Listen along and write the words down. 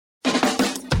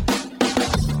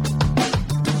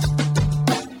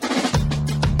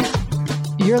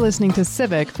You're listening to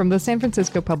Civic from the San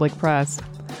Francisco Public Press.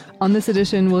 On this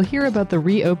edition, we'll hear about the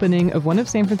reopening of one of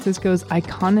San Francisco's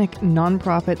iconic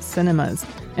nonprofit cinemas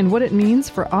and what it means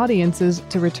for audiences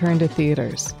to return to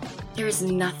theaters. There's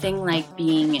nothing like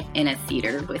being in a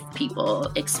theater with people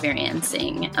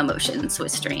experiencing emotions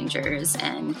with strangers.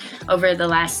 And over the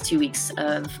last 2 weeks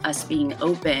of us being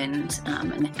opened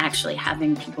and actually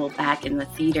having people back in the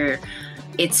theater,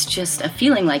 it's just a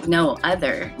feeling like no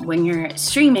other. When you're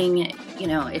streaming, you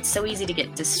know, it's so easy to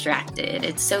get distracted.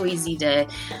 It's so easy to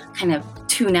kind of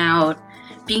tune out.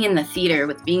 Being in the theater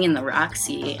with being in the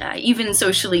Roxy, even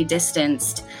socially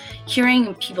distanced,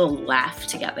 hearing people laugh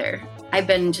together. I've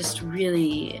been just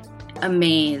really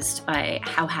amazed by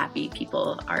how happy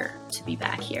people are to be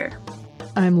back here.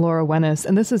 I'm Laura Wennis,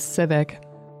 and this is Civic.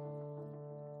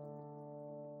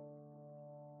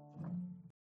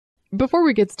 Before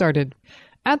we get started,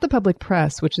 at the Public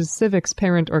Press, which is Civic's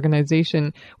parent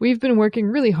organization, we've been working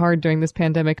really hard during this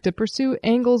pandemic to pursue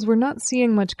angles we're not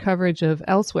seeing much coverage of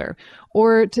elsewhere,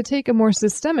 or to take a more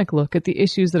systemic look at the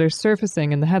issues that are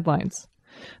surfacing in the headlines.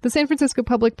 The San Francisco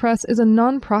Public Press is a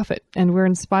nonprofit, and we're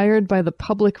inspired by the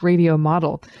public radio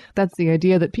model. That's the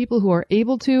idea that people who are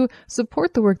able to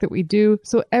support the work that we do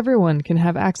so everyone can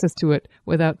have access to it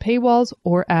without paywalls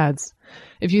or ads.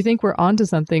 If you think we're onto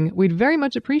something, we'd very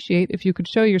much appreciate if you could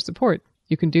show your support.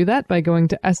 You can do that by going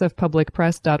to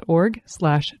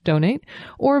sfpublicpress.org/donate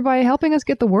or by helping us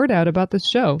get the word out about this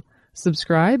show.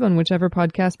 Subscribe on whichever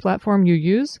podcast platform you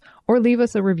use or leave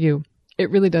us a review.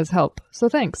 It really does help, so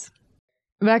thanks.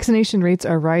 Vaccination rates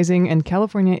are rising, and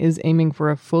California is aiming for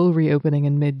a full reopening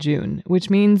in mid-June, which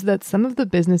means that some of the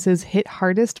businesses hit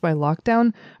hardest by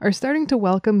lockdown are starting to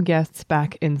welcome guests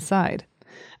back inside.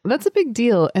 That's a big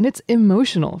deal, and it's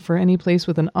emotional for any place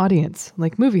with an audience,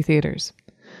 like movie theaters.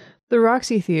 The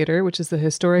Roxy Theater, which is the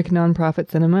historic nonprofit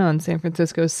cinema on San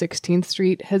Francisco's 16th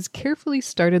Street, has carefully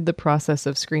started the process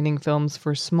of screening films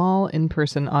for small,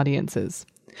 in-person audiences.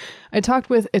 I talked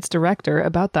with its director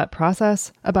about that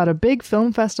process, about a big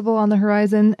film festival on the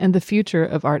horizon, and the future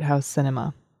of art house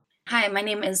cinema. Hi, my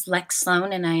name is Lex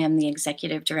Sloan, and I am the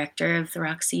executive director of the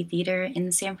Roxy Theater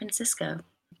in San Francisco.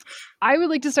 I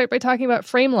would like to start by talking about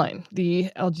Frameline,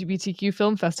 the LGBTQ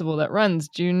film festival that runs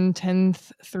June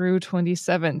 10th through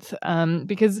 27th.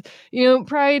 Because, you know,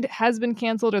 Pride has been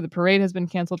canceled, or the parade has been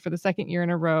canceled for the second year in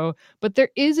a row. But there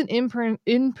is an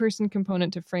in-person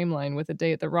component to Frameline, with a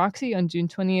day at the Roxy on June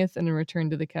 20th and a return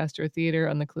to the Castro Theater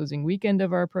on the closing weekend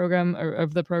of our program, or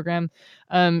of the program.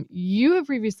 You have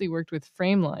previously worked with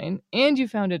Frameline, and you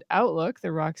founded Outlook,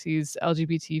 the Roxy's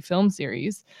LGBT film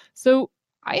series. So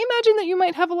I imagine that you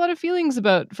might have a lot of feelings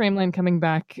about Frameline coming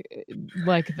back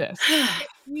like this.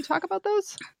 Can you talk about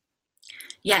those?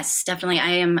 Yes, definitely.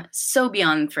 I am so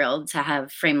beyond thrilled to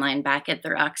have Frameline back at the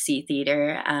Roxy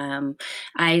Theater.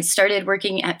 I started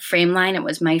working at Frameline. It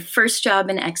was my first job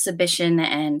in exhibition,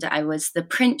 and I was the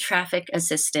print traffic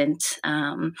assistant,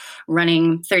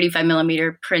 running 35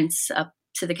 millimeter prints up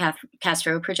to the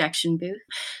Castro projection booth.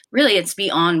 Really, it's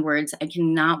beyond words. I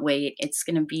cannot wait. It's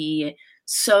going to be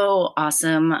so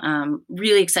awesome.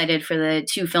 Really excited for the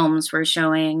two films we're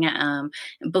showing.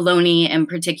 Bologna in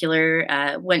particular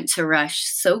went to Rush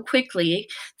so quickly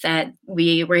that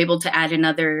we were able to add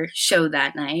another show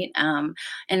that night. And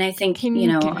I think, can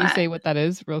you say what that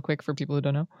is real quick for people who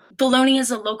don't know? Bologna is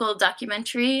a local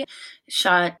documentary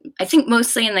shot, I think,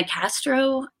 mostly in the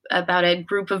Castro, about a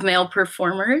group of male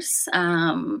performers.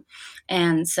 And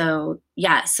so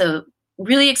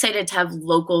really excited to have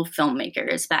local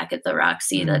filmmakers back at the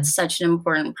Roxy. Mm-hmm. That's such an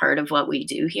important part of what we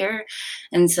do here.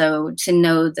 And so to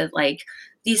know that, like,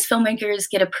 these filmmakers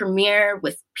get a premiere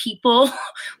with people,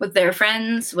 with their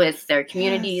friends, with their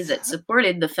communities that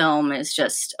supported the film is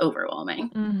just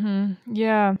overwhelming. Mm-hmm.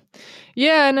 Yeah.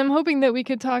 Yeah, and I'm hoping that we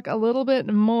could talk a little bit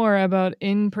more about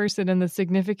in-person and the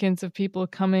significance of people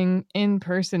coming in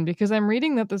person, because I'm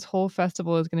reading that this whole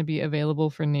festival is going to be available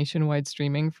for nationwide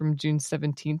streaming from June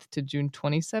 17th to June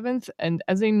 27th. And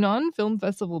as a non-film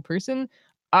festival person,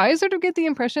 I sort of get the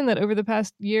impression that over the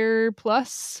past year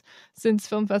plus, since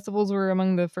film festivals were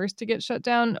among the first to get shut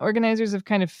down, organizers have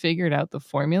kind of figured out the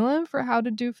formula for how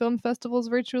to do film festivals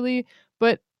virtually.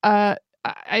 But I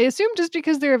assume just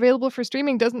because they're available for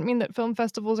streaming doesn't mean that film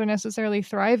festivals are necessarily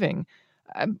thriving.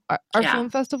 Are film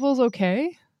festivals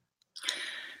okay?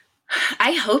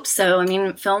 I hope so. I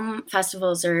mean, film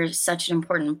festivals are such an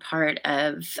important part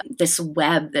of this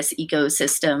web, this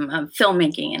ecosystem of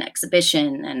filmmaking and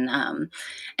exhibition,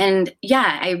 and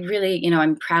yeah, I really,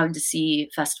 I'm proud to see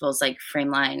festivals like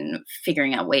Frameline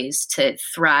figuring out ways to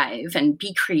thrive and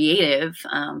be creative,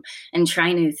 and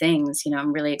try new things.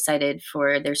 I'm really excited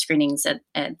for their screenings at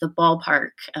the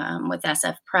ballpark, with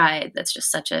SF Pride. That's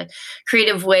just such a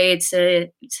creative way to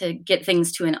get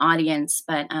things to an audience,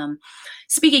 but.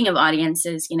 Speaking of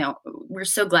audiences, we're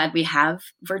so glad we have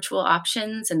virtual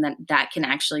options and that can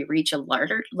actually reach a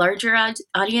larger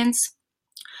audience.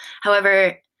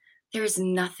 However, there's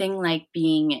nothing like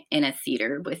being in a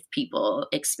theater with people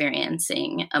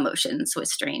experiencing emotions with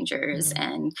strangers. Mm.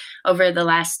 And over the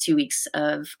last 2 weeks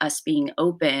of us being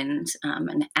opened,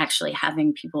 and actually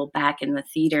having people back in the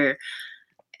theater,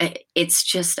 it's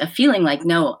just a feeling like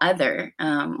no other.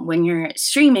 When you're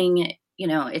streaming,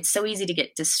 it's so easy to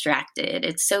get distracted.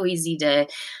 It's so easy to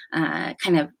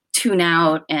kind of tune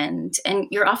out, and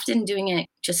you're often doing it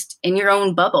just in your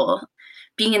own bubble.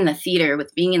 Being in the theater,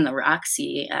 with being in the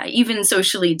Roxy, even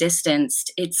socially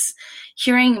distanced, it's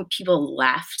hearing people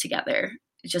laugh together,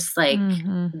 just like,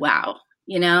 wow,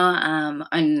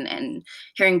 and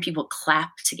hearing people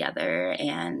clap together.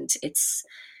 And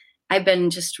I've been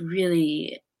just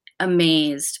really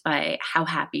amazed by how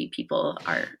happy people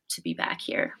are to be back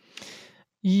here.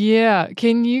 Yeah.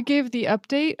 Can you give the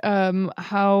update?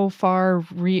 How far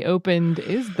reopened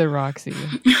is the Roxy?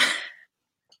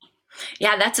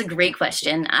 Yeah, that's a great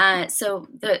question. So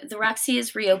the Roxy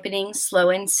is reopening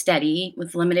slow and steady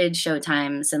with limited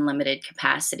showtimes and limited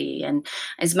capacity. And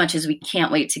as much as we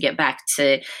can't wait to get back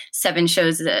to 7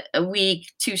 shows a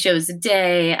week, 2 shows a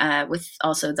day, with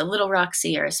also the Little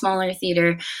Roxy or a smaller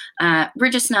theater, we're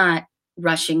just not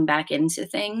rushing back into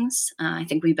things. I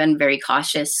think we've been very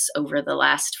cautious over the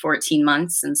last 14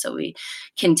 months, and so we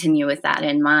continue with that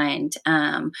in mind.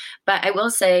 But I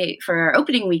will say for our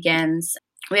opening weekends,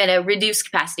 we had a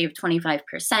reduced capacity of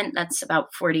 25%. That's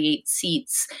about 48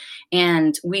 seats.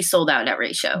 And we sold out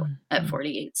every show at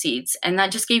 48 seats. And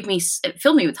that just it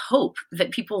filled me with hope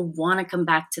that people want to come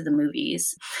back to the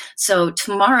movies. So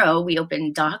tomorrow we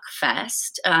open Doc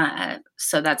Fest.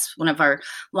 So that's one of our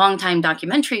longtime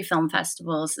documentary film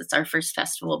festivals. It's our first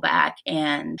festival back.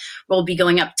 And we'll be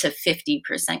going up to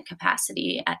 50%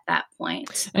 capacity at that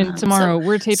point. And tomorrow,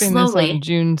 we're taping slowly. This on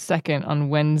June 2nd on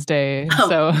Wednesday. Oh,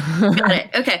 so got it.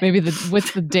 Okay. Maybe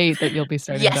what's the date that you'll be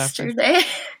starting? Yesterday.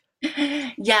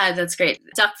 Yeah, that's great.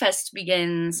 DocFest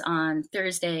begins on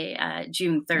Thursday,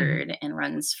 June 3rd, and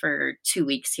runs for 2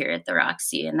 weeks here at the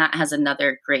Roxy. And that has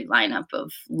another great lineup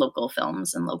of local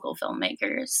films and local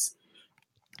filmmakers.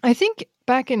 I think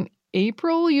back in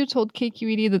April, you told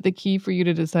KQED that the key for you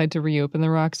to decide to reopen the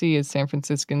Roxy is San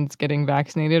Franciscans getting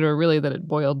vaccinated, or really that it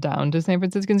boiled down to San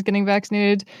Franciscans getting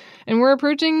vaccinated. And we're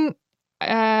approaching,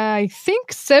 I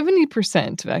think,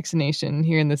 70% vaccination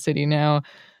here in the city now.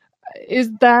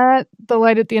 Is that the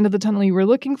light at the end of the tunnel you were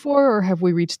looking for, or have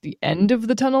we reached the end of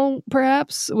the tunnel,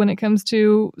 perhaps, when it comes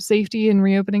to safety and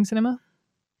reopening cinema?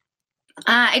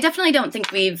 I definitely don't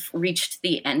think we've reached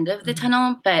the end of the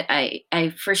tunnel, but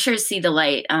I for sure see the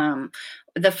light.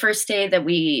 The first day that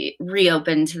we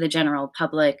reopened to the general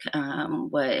public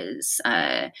was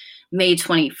May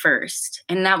 21st.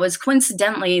 And that was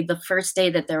coincidentally the first day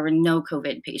that there were no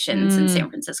COVID patients in San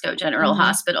Francisco General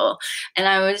Hospital. And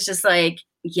I was just like,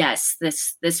 yes,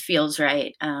 this feels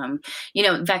right.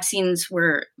 Vaccines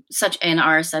were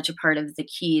are such a part of the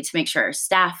key to make sure our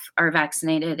staff are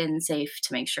vaccinated and safe,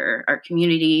 to make sure our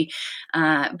community,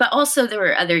 but also there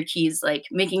were other keys like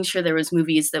making sure there was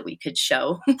movies that we could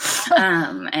show,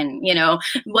 and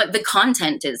what the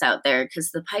content is out there,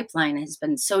 because the pipeline has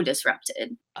been so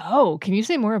disrupted. Oh, can you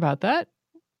say more about that?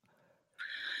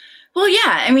 Well,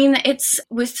 yeah, I mean, it's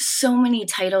with so many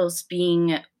titles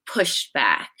being pushed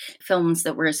back, films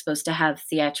that were supposed to have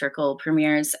theatrical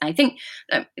premieres. I think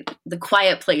The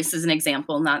Quiet Place is an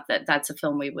example, not that that's a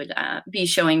film we would be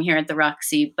showing here at the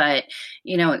Roxy, but,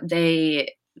 they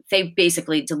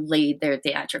basically delayed their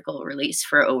theatrical release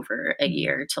for over a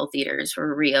year till theaters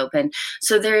were reopened.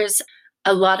 So there's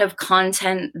a lot of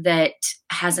content that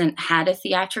hasn't had a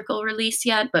theatrical release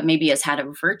yet, but maybe has had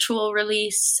a virtual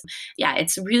release. Yeah,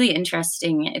 it's really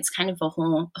interesting. It's kind of a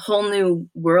whole new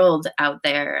world out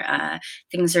there.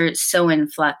 Things are so in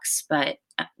flux, but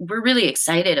we're really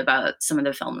excited about some of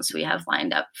the films we have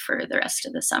lined up for the rest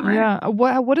of the summer. Yeah.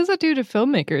 What does that do to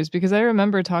filmmakers? Because I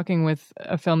remember talking with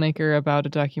a filmmaker about a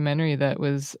documentary that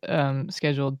was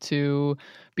scheduled to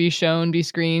be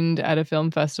screened at a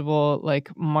film festival like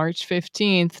March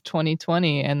 15th,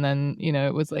 2020. And then,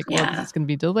 it was like, well, it's going to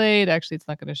be delayed. Actually, it's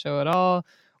not going to show at all.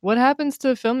 What happens to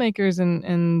filmmakers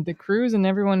and the crews and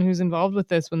everyone who's involved with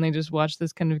this when they just watch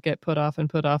this kind of get put off and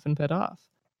put off and put off?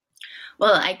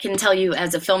 Well, I can tell you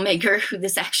as a filmmaker who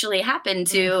this actually happened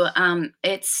to,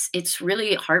 it's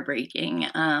really heartbreaking.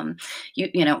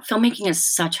 You know, filmmaking is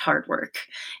such hard work,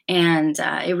 and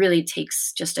it really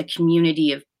takes just a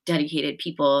community of dedicated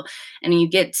people. And you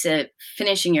get to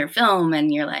finishing your film,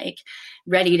 and you're like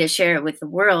ready to share it with the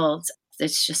world.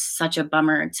 It's just such a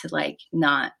bummer to like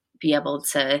not be able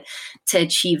to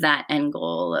achieve that end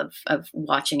goal of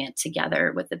watching it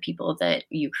together with the people that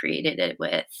you created it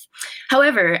with.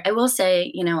 However, I will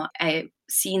say, you know, I've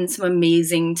seen some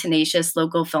amazing, tenacious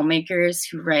local filmmakers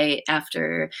who, right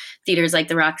after theaters like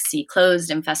the Roxy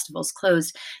closed and festivals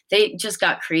closed, they just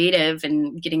got creative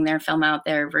in getting their film out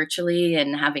there virtually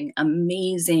and having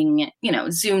amazing, you know,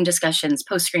 Zoom discussions,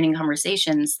 post-screening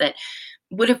conversations that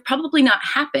would have probably not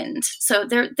happened. So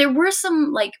there were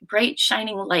some like bright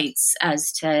shining lights as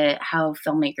to how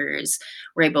filmmakers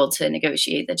were able to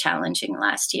negotiate the challenging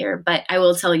last year. But I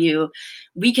will tell you,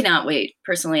 we cannot wait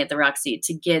personally at the Roxy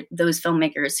to get those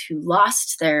filmmakers who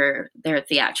lost their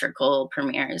theatrical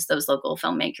premieres, those local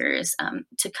filmmakers,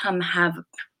 to come have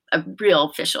a real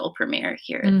official premiere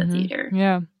here at the theater.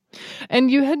 Yeah. And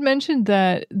you had mentioned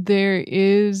that there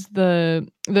is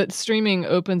that streaming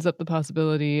opens up the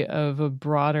possibility of a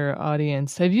broader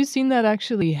audience. Have you seen that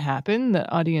actually happen?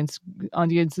 That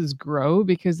audiences grow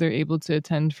because they're able to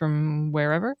attend from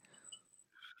wherever?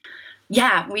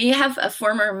 Yeah, we have a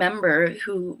former member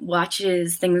who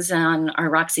watches things on our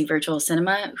Roxy Virtual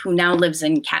Cinema who now lives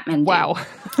in Kathmandu. Wow.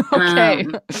 Okay.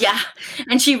 Yeah.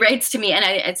 And she writes to me, and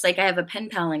it's like I have a pen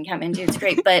pal in Kathmandu. It's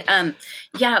great. But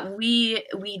yeah, we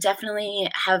definitely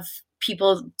have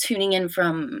people tuning in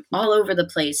from all over the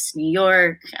place, New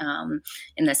York,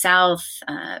 in the South,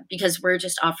 because we're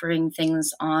just offering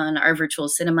things on our virtual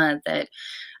cinema that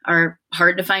are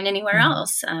hard to find anywhere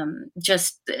else,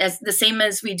 just as the same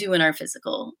as we do in our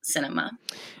physical cinema.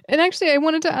 And actually, I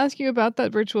wanted to ask you about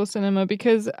that virtual cinema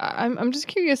because I'm just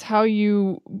curious how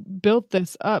you built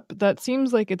this up. That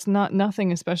seems like it's not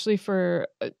nothing, especially for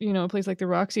you know, a place like the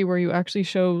Roxy where you actually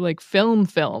show like film,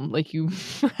 like you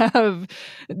have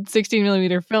 16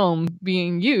 millimeter film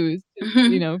being used,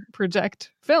 to, you know, project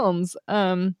films,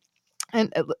 and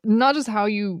not just how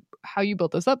you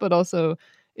built this up, but also,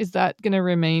 is that going to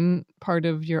remain part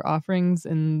of your offerings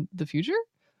in the future?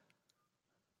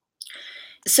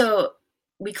 So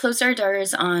we closed our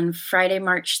doors on Friday,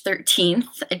 March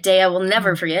 13th, a day I will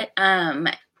never forget.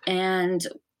 And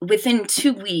within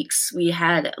 2 weeks, we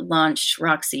had launched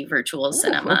Roxy Virtual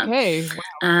Cinema. Okay.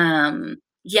 Wow.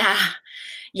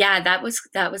 Yeah, that was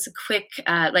a quick,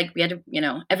 like we had to, you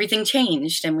know, everything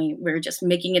changed and we were just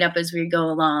making it up as we go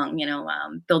along, you know,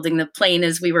 building the plane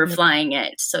as we were flying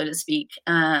it, so to speak.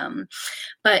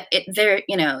 But there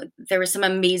were some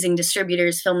amazing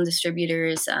distributors, film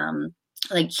distributors,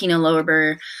 like Kino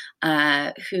Lorber,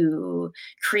 who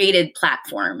created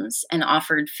platforms and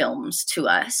offered films to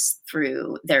us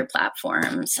through their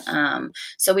platforms.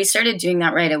 So we started doing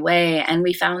that right away. And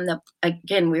we found that,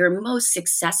 again, we were most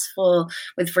successful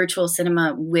with virtual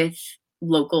cinema with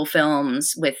local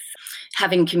films, with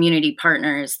having community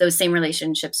partners. Those same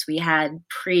relationships we had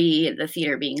pre the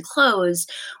theater being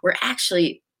closed were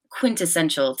actually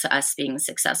quintessential to us being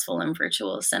successful in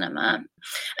virtual cinema.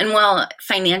 And while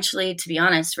financially, to be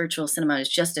honest, virtual cinema is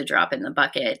just a drop in the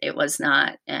bucket, it was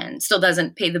not and still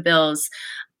doesn't pay the bills.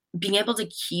 Being able to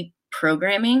keep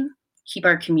programming, keep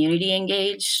our community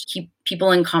engaged, keep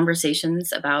people in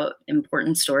conversations about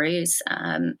important stories,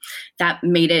 that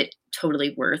made it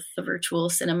totally worth the virtual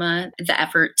cinema, the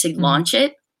effort to launch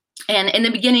it. And in the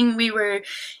beginning, we were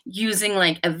using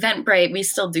like Eventbrite. We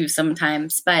still do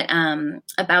sometimes. But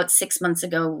about 6 months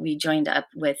ago, we joined up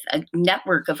with a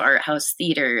network of art house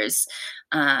theaters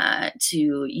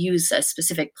to use a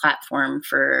specific platform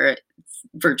for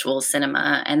virtual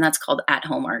cinema, and that's called At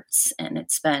Home Arts, and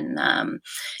it's been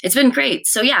great.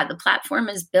 So yeah, the platform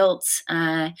is built.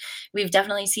 We've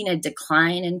definitely seen a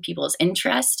decline in people's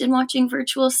interest in watching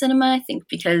virtual cinema, I think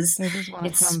because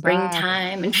it's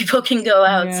springtime and people can go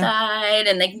outside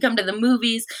and they can come to the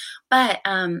movies, but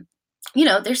you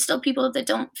know, there's still people that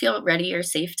don't feel ready or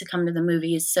safe to come to the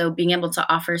movies. So being able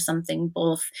to offer something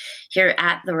both here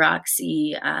at the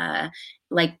Roxy,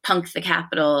 like Punk the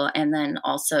Capitol, and then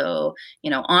also, you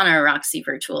know, on our Roxy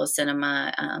Virtual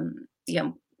Cinema, you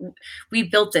know, we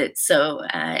built it. So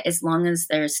as long as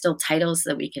there's still titles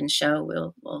that we can show,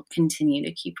 we'll continue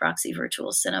to keep Roxy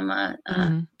Virtual Cinema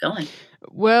going.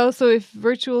 Well, so if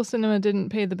virtual cinema didn't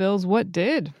pay the bills, what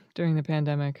did during the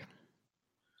pandemic?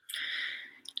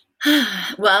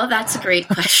 Well, that's a great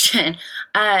question.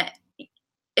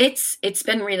 It's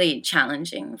been really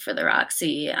challenging for the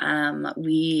Roxy.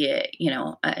 We,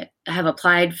 have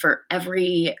applied for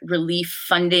every relief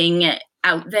funding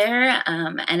out there,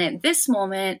 and at this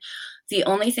moment, the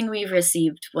only thing we've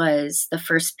received was the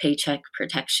first Paycheck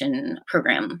Protection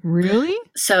Program. Really?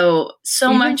 So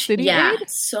Even much, city yeah, aid?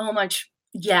 so much.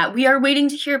 Yeah, we are waiting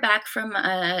to hear back from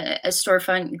a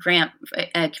storefront grant,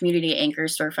 a community anchor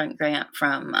storefront grant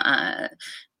from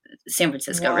San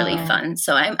Francisco Relief Fund.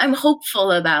 So I'm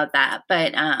hopeful about that,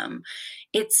 but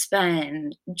it's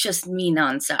been just me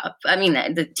nonstop. I mean,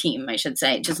 the team, I should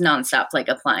say, just nonstop, like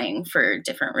applying for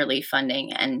different relief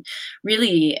funding, and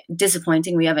really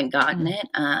disappointing we haven't gotten it.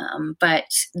 But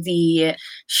the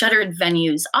Shuttered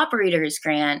Venues Operators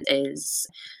Grant is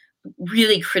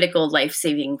really critical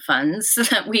life-saving funds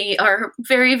that we are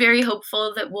very, very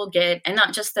hopeful that we'll get. And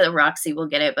not just the Roxy will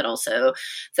get it, but also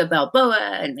the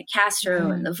Balboa and the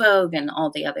Castro and the Vogue and all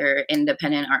the other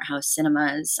independent art house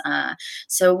cinemas.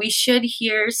 So we should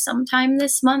hear sometime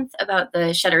this month about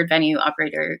the Shuttered Venue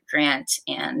Operator Grant.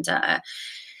 And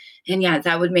yeah,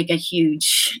 that would make a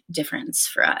huge difference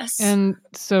for us. And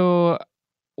so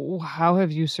how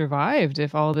have you survived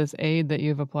if all this aid that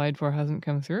you've applied for hasn't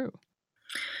come through?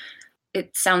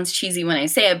 It sounds cheesy when I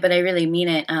say it, but I really mean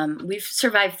it. We've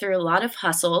survived through a lot of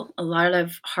hustle, a lot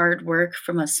of hard work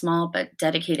from a small but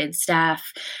dedicated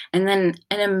staff, and then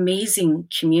an amazing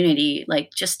community,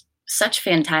 like just such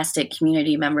fantastic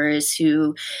community members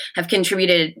who have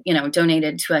contributed,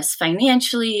 donated to us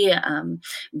financially,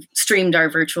 streamed our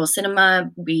virtual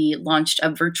cinema. We launched a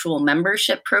virtual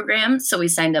membership program. So we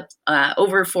signed up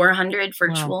over 400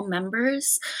 virtual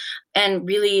members. And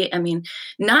really, I mean,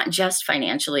 not just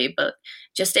financially, but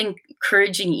just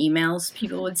encouraging emails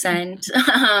people would send,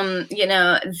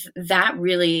 that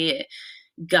really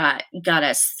got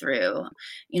us through.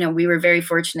 We were very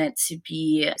fortunate to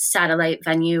be a satellite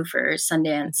venue for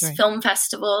Sundance Film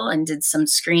Festival and did some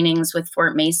screenings with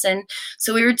Fort Mason.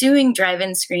 So we were doing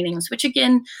drive-in screenings, which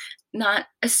again, not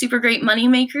a super great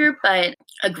moneymaker, but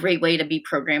a great way to be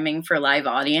programming for a live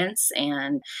audience.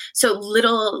 And so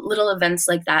little events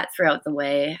like that throughout the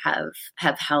way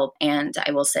have helped. And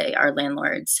I will say our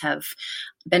landlords have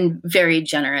been very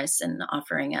generous in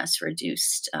offering us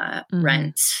reduced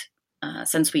rent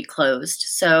since we closed.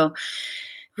 So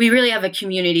we really have a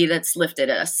community that's lifted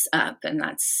us up, and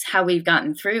that's how we've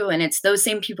gotten through. And it's those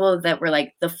same people that were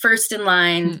like the first in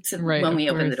line when we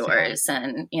opened the doors.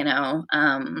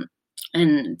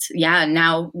 And yeah,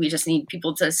 now we just need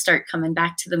people to start coming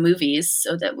back to the movies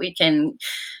so that we can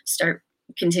start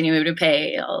continuing to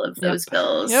pay all of those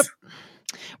bills. Yep.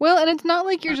 Well, and it's not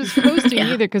like you're just posting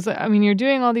either, because I mean, you're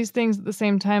doing all these things at the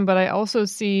same time, but I also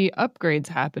see upgrades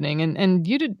happening. And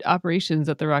you did operations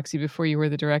at the Roxy before you were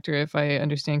the director, if I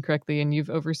understand correctly, and you've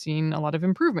overseen a lot of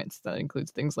improvements. That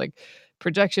includes things like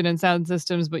projection and sound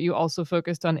systems, but you also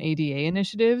focused on ADA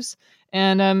initiatives.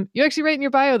 And you actually write in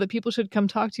your bio that people should come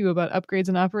talk to you about upgrades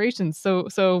and operations.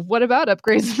 So what about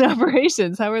upgrades and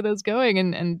operations? How are those going?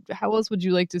 And how else would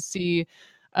you like to see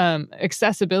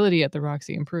accessibility at the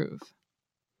Roxy improve?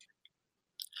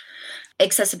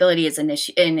 Accessibility is an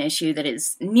issue that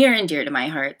is near and dear to my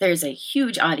heart. There's a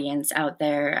huge audience out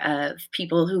there of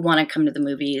people who want to come to the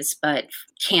movies but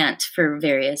can't for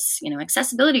various,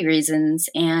 accessibility reasons.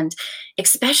 And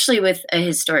especially with a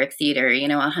historic theater,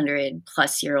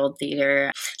 100-plus-year-old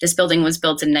theater. This building was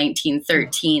built in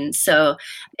 1913. So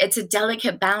it's a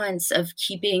delicate balance of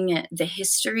keeping the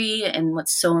history and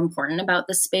what's so important about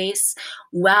the space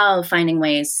while finding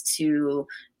ways to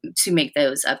make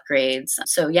those upgrades.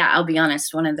 So yeah, I'll be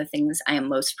honest, one of the things I am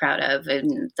most proud of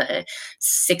in the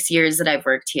 6 years that I've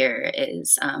worked here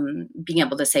is being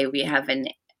able to say we have an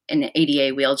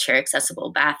ADA wheelchair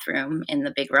accessible bathroom in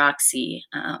the Big Roxy.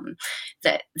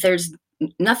 That there's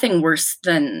nothing worse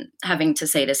than having to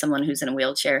say to someone who's in a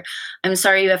wheelchair, I'm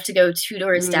sorry, you have to go 2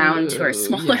 doors down to our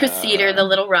smaller theater, the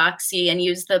Little Roxy, and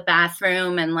use the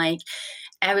bathroom. And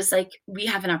I was like, we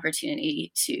have an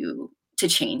opportunity to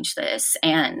change this.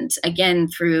 And again,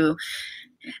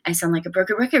 I sound like a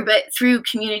broken record, but through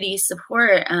community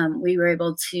support, we were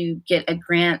able to get a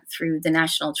grant through the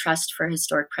National Trust for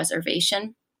Historic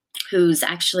Preservation, who's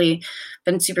actually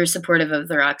been super supportive of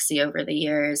the Roxy over the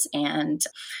years. And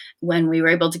when we were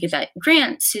able to get that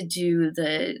grant to do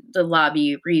the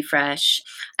lobby refresh,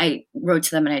 I wrote to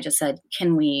them and I just said,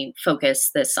 can we focus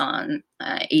this on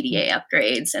ADA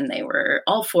upgrades? And they were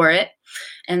all for it.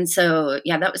 And so,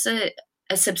 yeah, that was a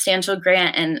substantial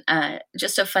grant. And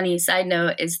just a funny side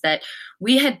note is that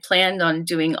we had planned on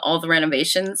doing all the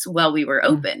renovations while we were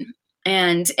open.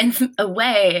 And in a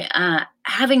way,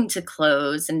 having to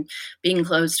close and being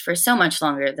closed for so much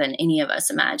longer than any of us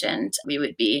imagined we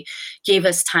would be gave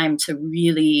us time to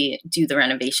really do the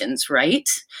renovations right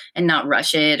and not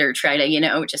rush it or try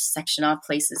to, just section off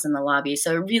places in the lobby.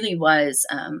 So it really was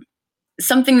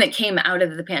something that came out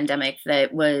of the pandemic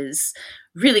that was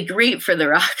really great for the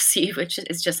Roxy, which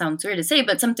is just sounds weird to say,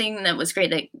 but something that was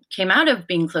great that came out of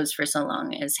being closed for so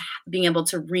long is being able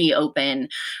to reopen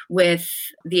with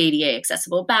the ADA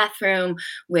accessible bathroom,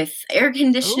 with air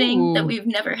conditioning that we've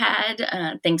never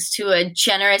had, thanks to a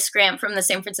generous grant from the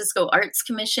San Francisco Arts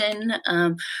Commission,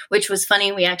 which was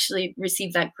funny. We actually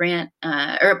received that grant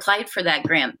or applied for that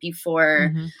grant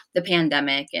before the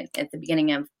pandemic at the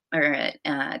beginning of or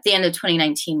at the end of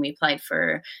 2019, we applied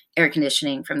for air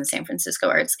conditioning from the San Francisco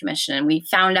Arts Commission. And we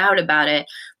found out about it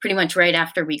pretty much right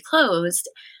after we closed.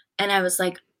 And I was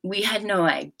like, we had no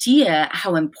idea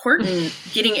how important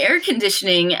getting air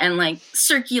conditioning and like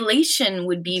circulation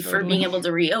would be for being able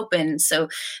to reopen. So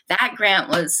that grant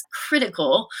was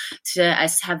critical to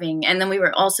us having, and then we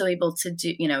were also able to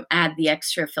do, add the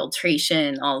extra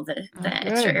filtration, all the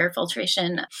extra air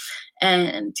filtration.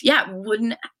 And yeah,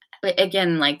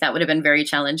 again, like that would have been very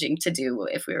challenging to do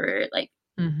if we were like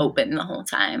open the whole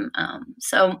time.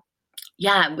 So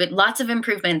yeah, with lots of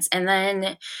improvements. And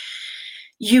then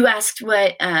you asked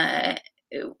what I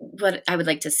would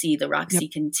like to see the Roxy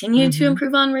continue to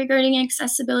improve on regarding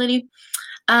accessibility.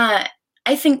 I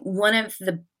think one of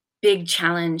the big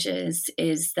challenges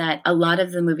is that a lot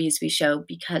of the movies we show,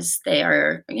 because they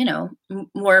are,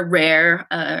 more rare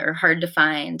or hard to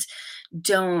find,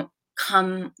 don't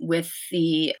come with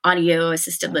the audio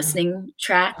assisted listening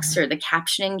tracks or the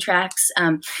captioning tracks.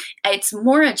 It's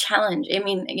more a challenge. I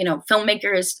mean,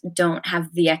 filmmakers don't have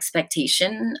the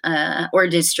expectation or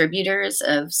distributors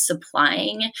of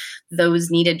supplying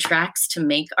those needed tracks to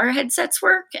make our headsets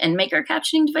work and make our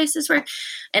captioning devices work.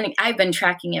 And I've been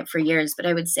tracking it for years, but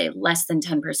I would say less than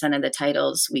 10% of the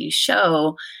titles we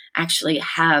show actually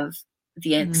have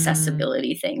the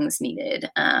accessibility things needed.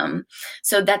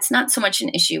 So that's not so much an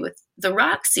issue with the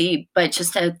Roxy, but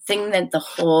just a thing that the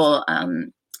whole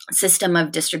system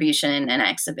of distribution and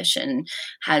exhibition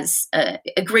has a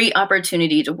great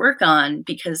opportunity to work on,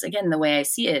 because again, the way I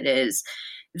see it is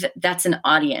that's an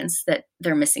audience that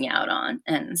they're missing out on.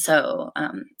 And so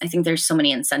I think there's so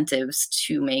many incentives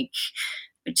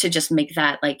to just make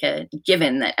that like a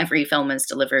given that every film is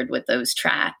delivered with those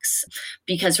tracks,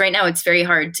 because right now it's very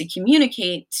hard to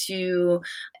communicate to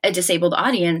a disabled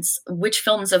audience which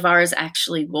films of ours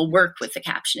actually will work with the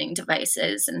captioning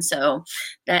devices. And so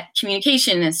that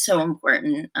communication is so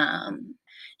important.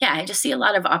 I just see a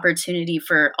lot of opportunity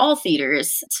for all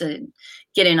theaters to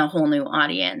get in a whole new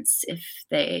audience if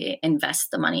they invest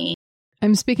the money.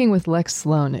 I'm speaking with Lex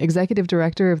Sloan, Executive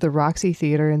Director of the Roxy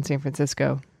Theater in San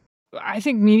Francisco. I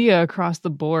think media across the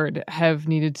board have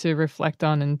needed to reflect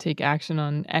on and take action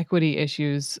on equity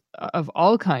issues of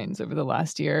all kinds over the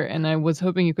last year. And I was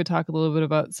hoping you could talk a little bit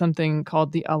about something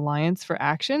called the Alliance for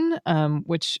Action,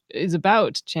 which is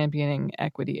about championing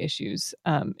equity issues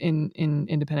in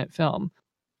independent film.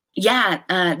 Yeah,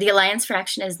 the Alliance for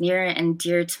Action is near and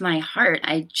dear to my heart.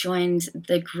 I joined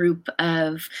the group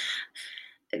of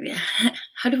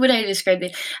how would I describe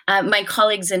it? My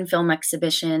colleagues in film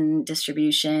exhibition,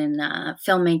 distribution,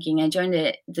 filmmaking. I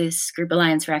joined this group,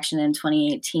 Alliance for Action, in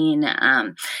 2018.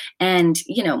 And,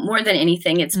 more than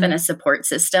anything, it's been a support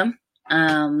system.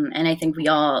 And I think we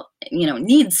all,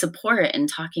 need support in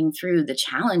talking through the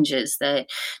challenges that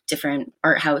different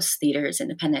art house theaters,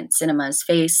 independent cinemas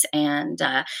face, and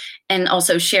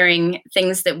also sharing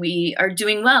things that we are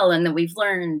doing well and that we've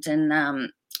learned. And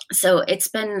so it's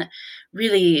been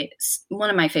really one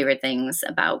of my favorite things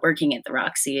about working at the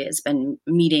Roxy has been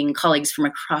meeting colleagues from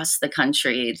across the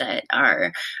country that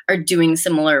are doing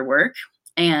similar work,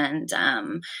 and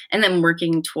then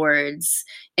working towards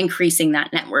increasing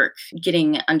that network,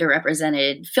 getting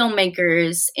underrepresented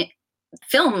filmmakers,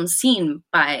 films seen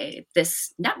by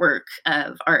this network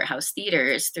of art house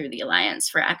theaters through the Alliance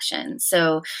for Action.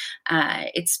 So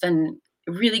it's been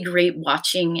really great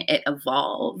watching it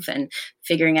evolve and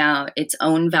figuring out its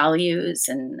own values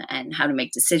and how to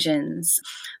make decisions.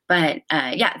 But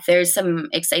there's some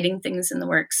exciting things in the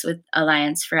works with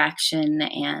Alliance for Action.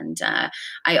 And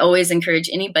I always encourage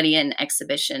anybody in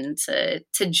exhibition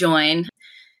to join.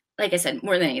 Like I said,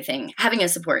 more than anything, having a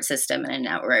support system and a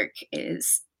network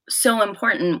is so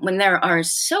important when there are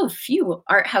so few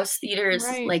art house theaters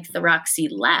like the Roxy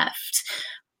left.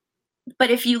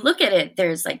 But if you look at it,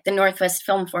 there's like the Northwest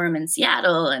Film Forum in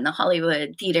Seattle and the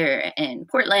Hollywood Theater in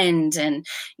Portland, and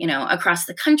across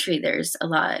the country, there's a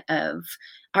lot of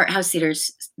art house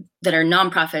theaters that are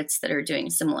nonprofits that are doing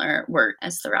similar work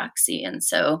as the Roxy. And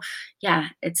so, yeah,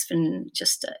 it's been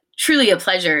just truly a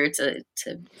pleasure to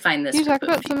find this. Can you group talk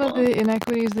about people. some of the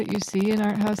inequities that you see in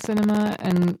art house cinema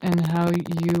and how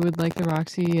you would like the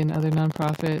Roxy and other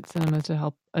nonprofit cinema to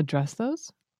help address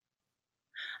those?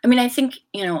 I mean, I think,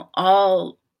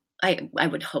 I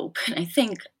would hope, and I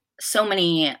think so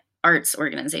many arts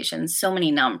organizations, so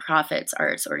many nonprofits,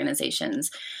 arts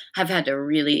organizations have had to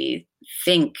really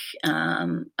think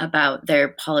about their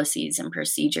policies and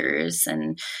procedures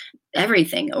and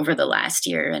everything over the last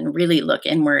year, and really look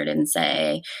inward and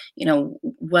say,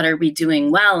 what are we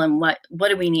doing well, and what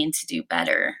do we need to do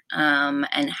better,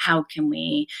 and how can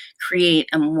we create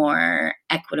a more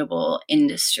equitable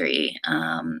industry?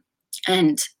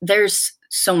 And there's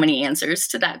so many answers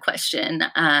to that question.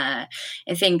 I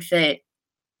think that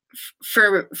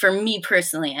for me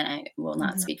personally, and I will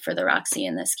not speak for the Roxy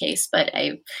in this case, but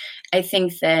I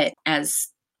think that as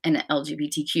an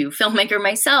LGBTQ filmmaker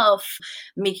myself,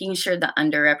 making sure the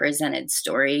underrepresented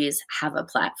stories have a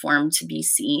platform to be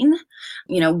seen.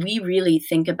 We really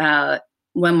think about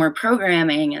when we're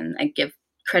programming, and I give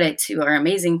credit to our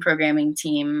amazing programming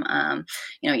team.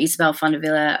 Isabel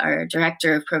Fondavilla, our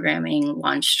director of programming,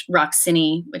 launched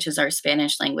Roxcine, which is our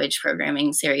Spanish language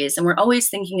programming series. And we're always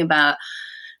thinking about,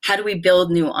 how do we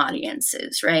build new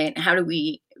audiences, right? How do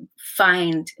we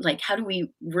how do we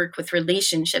work with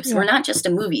relationships? Yeah. We're not just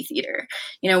a movie theater.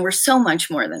 We're so much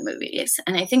more than movies.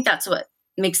 And I think that's what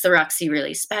makes the Roxy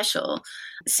really special.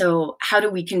 So how do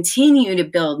we continue to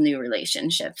build new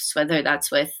relationships, whether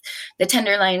that's with the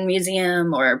Tenderloin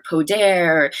Museum or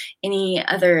Poder or any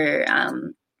other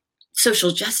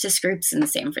social justice groups in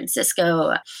San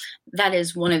Francisco? That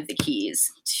is one of the keys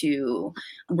to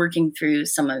working through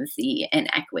some of the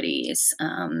inequities,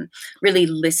 really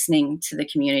listening to the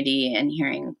community and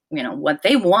hearing, what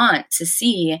they want to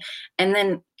see, and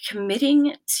then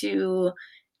committing to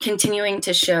continuing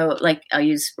to show, like I'll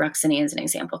use Roxanne as an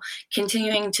example,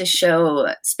 continuing to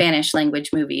show Spanish language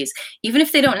movies, even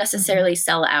if they don't necessarily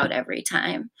sell out every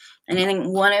time. And I think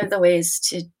one of the ways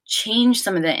to change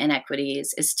some of the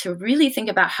inequities is to really think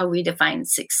about how we define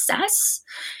success.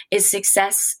 Is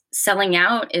success selling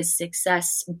out? Is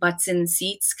success butts in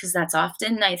seats? Because that's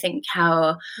often, I think,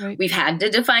 how we've had to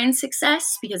define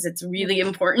success, because it's really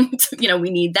important. We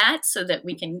need that so that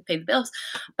we can pay the bills.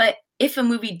 But if a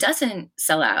movie doesn't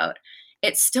sell out,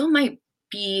 it still might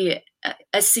be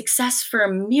a success for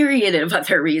a myriad of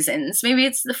other reasons. Maybe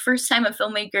it's the first time a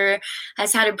filmmaker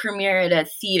has had a premiere at a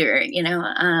theater,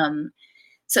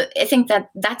 So I think that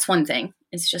that's one thing.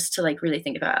 It's just to really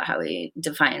think about how we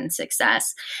define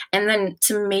success, and then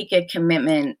to make a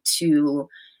commitment to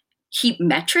keep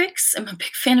metrics. I'm a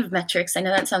big fan of metrics. I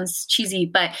know that sounds cheesy,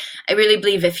 but I really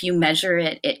believe if you measure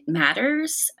it, it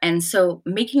matters. And so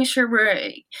making sure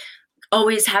we're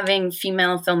always having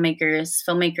female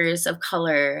filmmakers of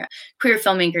color, queer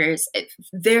filmmakers,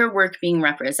 their work being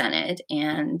represented.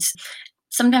 And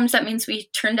sometimes that means we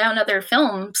turn down other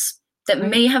films that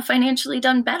may have financially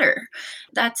done better.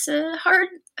 That's a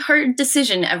hard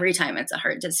decision every time. It's a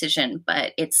hard decision,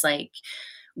 but it's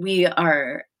we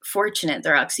are fortunate.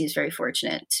 The Roxy is very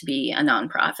fortunate to be a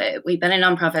nonprofit. We've been a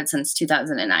nonprofit since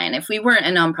 2009. If we weren't a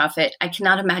nonprofit, I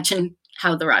cannot imagine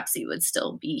how the Roxy would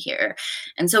still be here.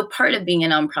 And so part of being a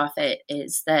nonprofit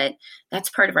is that's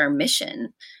part of our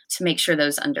mission, to make sure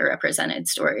those underrepresented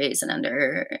stories and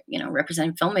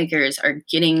represented filmmakers are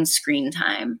getting screen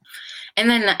time. And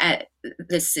then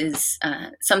this is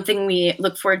something we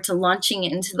look forward to launching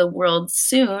into the world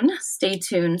soon. Stay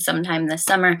tuned sometime this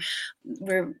summer.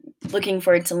 We're looking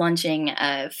forward to launching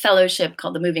a fellowship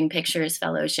called the Moving Pictures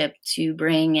Fellowship to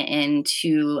bring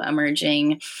into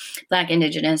emerging Black,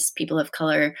 Indigenous, people of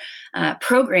color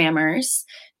programmers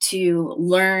to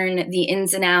learn the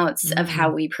ins and outs of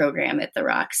how we program at the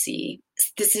Roxy.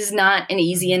 This is not an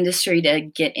easy industry to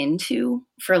get into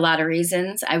for a lot of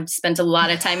reasons. I've spent a lot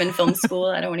of time in film school.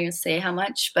 I don't want to say how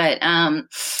much, but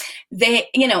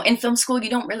in film school,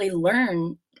 you don't really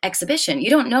learn exhibition.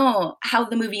 You don't know how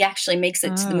the movie actually makes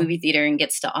it to the movie theater and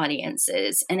gets to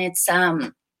audiences. And it's,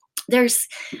 there's,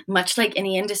 much like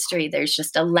any industry, there's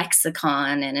just a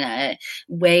lexicon and a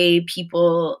way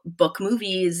people book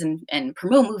movies and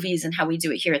promote movies, and how we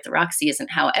do it here at the Roxy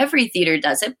isn't how every theater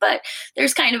does it, but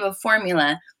there's kind of a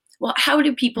formula. Well, how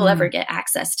do people ever get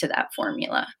access to that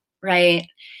formula, right?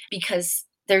 Because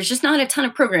there's just not a ton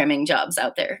of programming jobs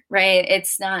out there, right?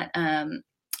 It's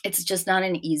just not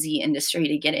an easy industry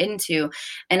to get into.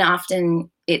 And often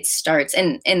it starts,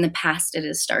 and in the past it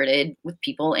has started with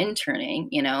people interning,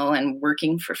 and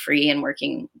working for free and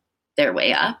working their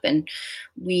way up. And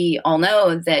we all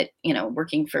know that,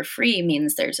 working for free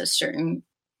means there's a certain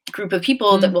group of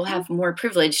people that will have more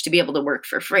privilege to be able to work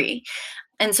for free.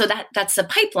 And so that's the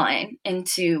pipeline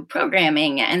into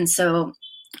programming. And so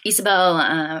Isabel,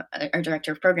 our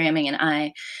director of programming, and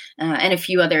I, and a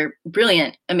few other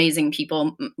brilliant, amazing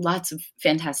people, lots of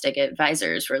fantastic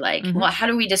advisors were like, well, how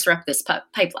do we disrupt this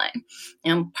pipeline?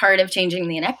 Part of changing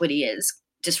the inequity is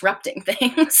disrupting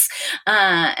things.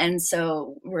 And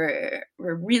so we're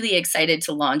really excited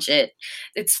to launch it.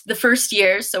 It's the first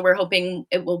year, so we're hoping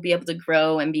it will be able to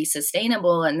grow and be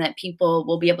sustainable, and that people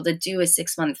will be able to do a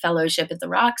 6-month fellowship at the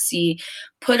Roxy,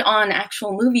 put on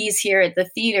actual movies here at the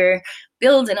theater,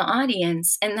 build an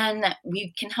audience, and then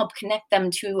we can help connect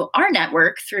them to our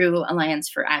network through Alliance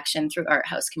for Action, through Art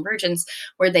House Convergence,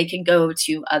 where they can go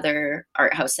to other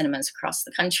art house cinemas across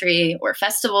the country or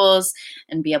festivals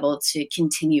and be able to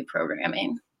continue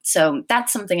programming. So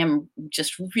that's something I'm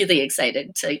just really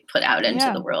excited to put out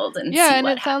into the world and see what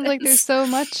happens. It sounds like there's so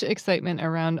much excitement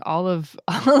around all of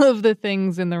the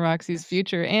things in the Roxy's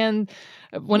future. And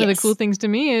one of the cool things to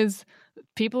me is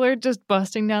people are just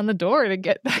busting down the door to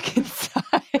get back inside.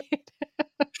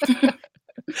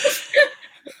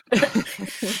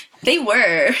 They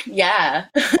were, yeah.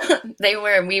 They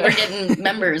were. We were getting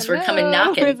members were coming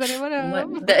knocking. Is anyone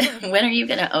home? When are you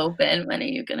going to open? When are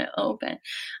you going to open?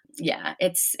 Yeah,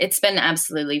 it's been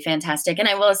absolutely fantastic. And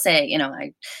I will say,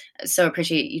 I so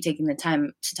appreciate you taking the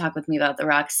time to talk with me about the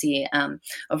Roxy.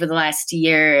 Over the last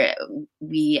year,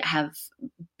 we have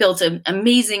built an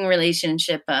amazing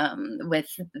relationship with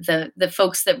the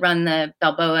folks that run the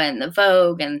Balboa and the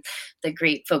Vogue, and the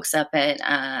great folks up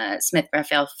at Smith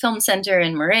Raphael Film Center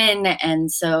in Marin.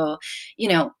 And so,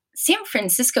 San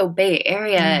Francisco Bay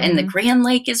Area and the Grand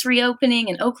Lake is reopening,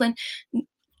 and Oakland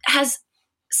has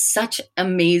such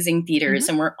amazing theaters,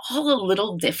 and we're all a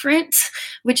little different,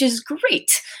 which is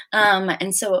great.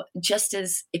 And so just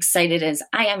as excited as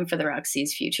I am for the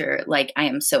Roxy's future, like I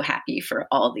am so happy for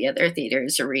all the other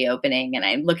theaters are reopening, and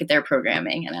I look at their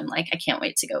programming and I'm like, I can't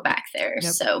wait to go back there.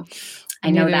 Yep. So I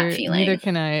know that feeling. Neither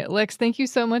can I. Lex, thank you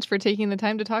so much for taking the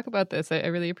time to talk about this. I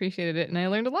really appreciated it, and I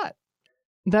learned a lot.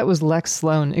 That was Lex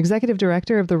Sloan, Executive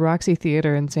Director of the Roxy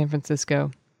Theater in San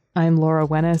Francisco. I'm Laura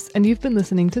Wennis, and you've been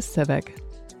listening to Civic.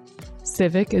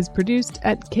 Civic is produced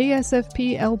at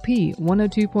KSFP-LP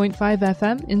 102.5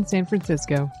 FM in San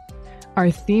Francisco.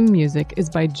 Our theme music is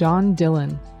by John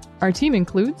Dillon. Our team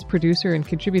includes producer and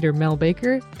contributor Mel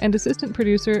Baker and assistant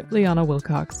producer Liana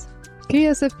Wilcox.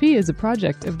 KSFP is a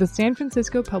project of the San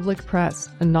Francisco Public Press,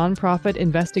 a nonprofit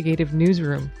investigative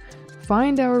newsroom.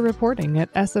 Find our reporting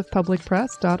at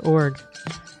sfpublicpress.org.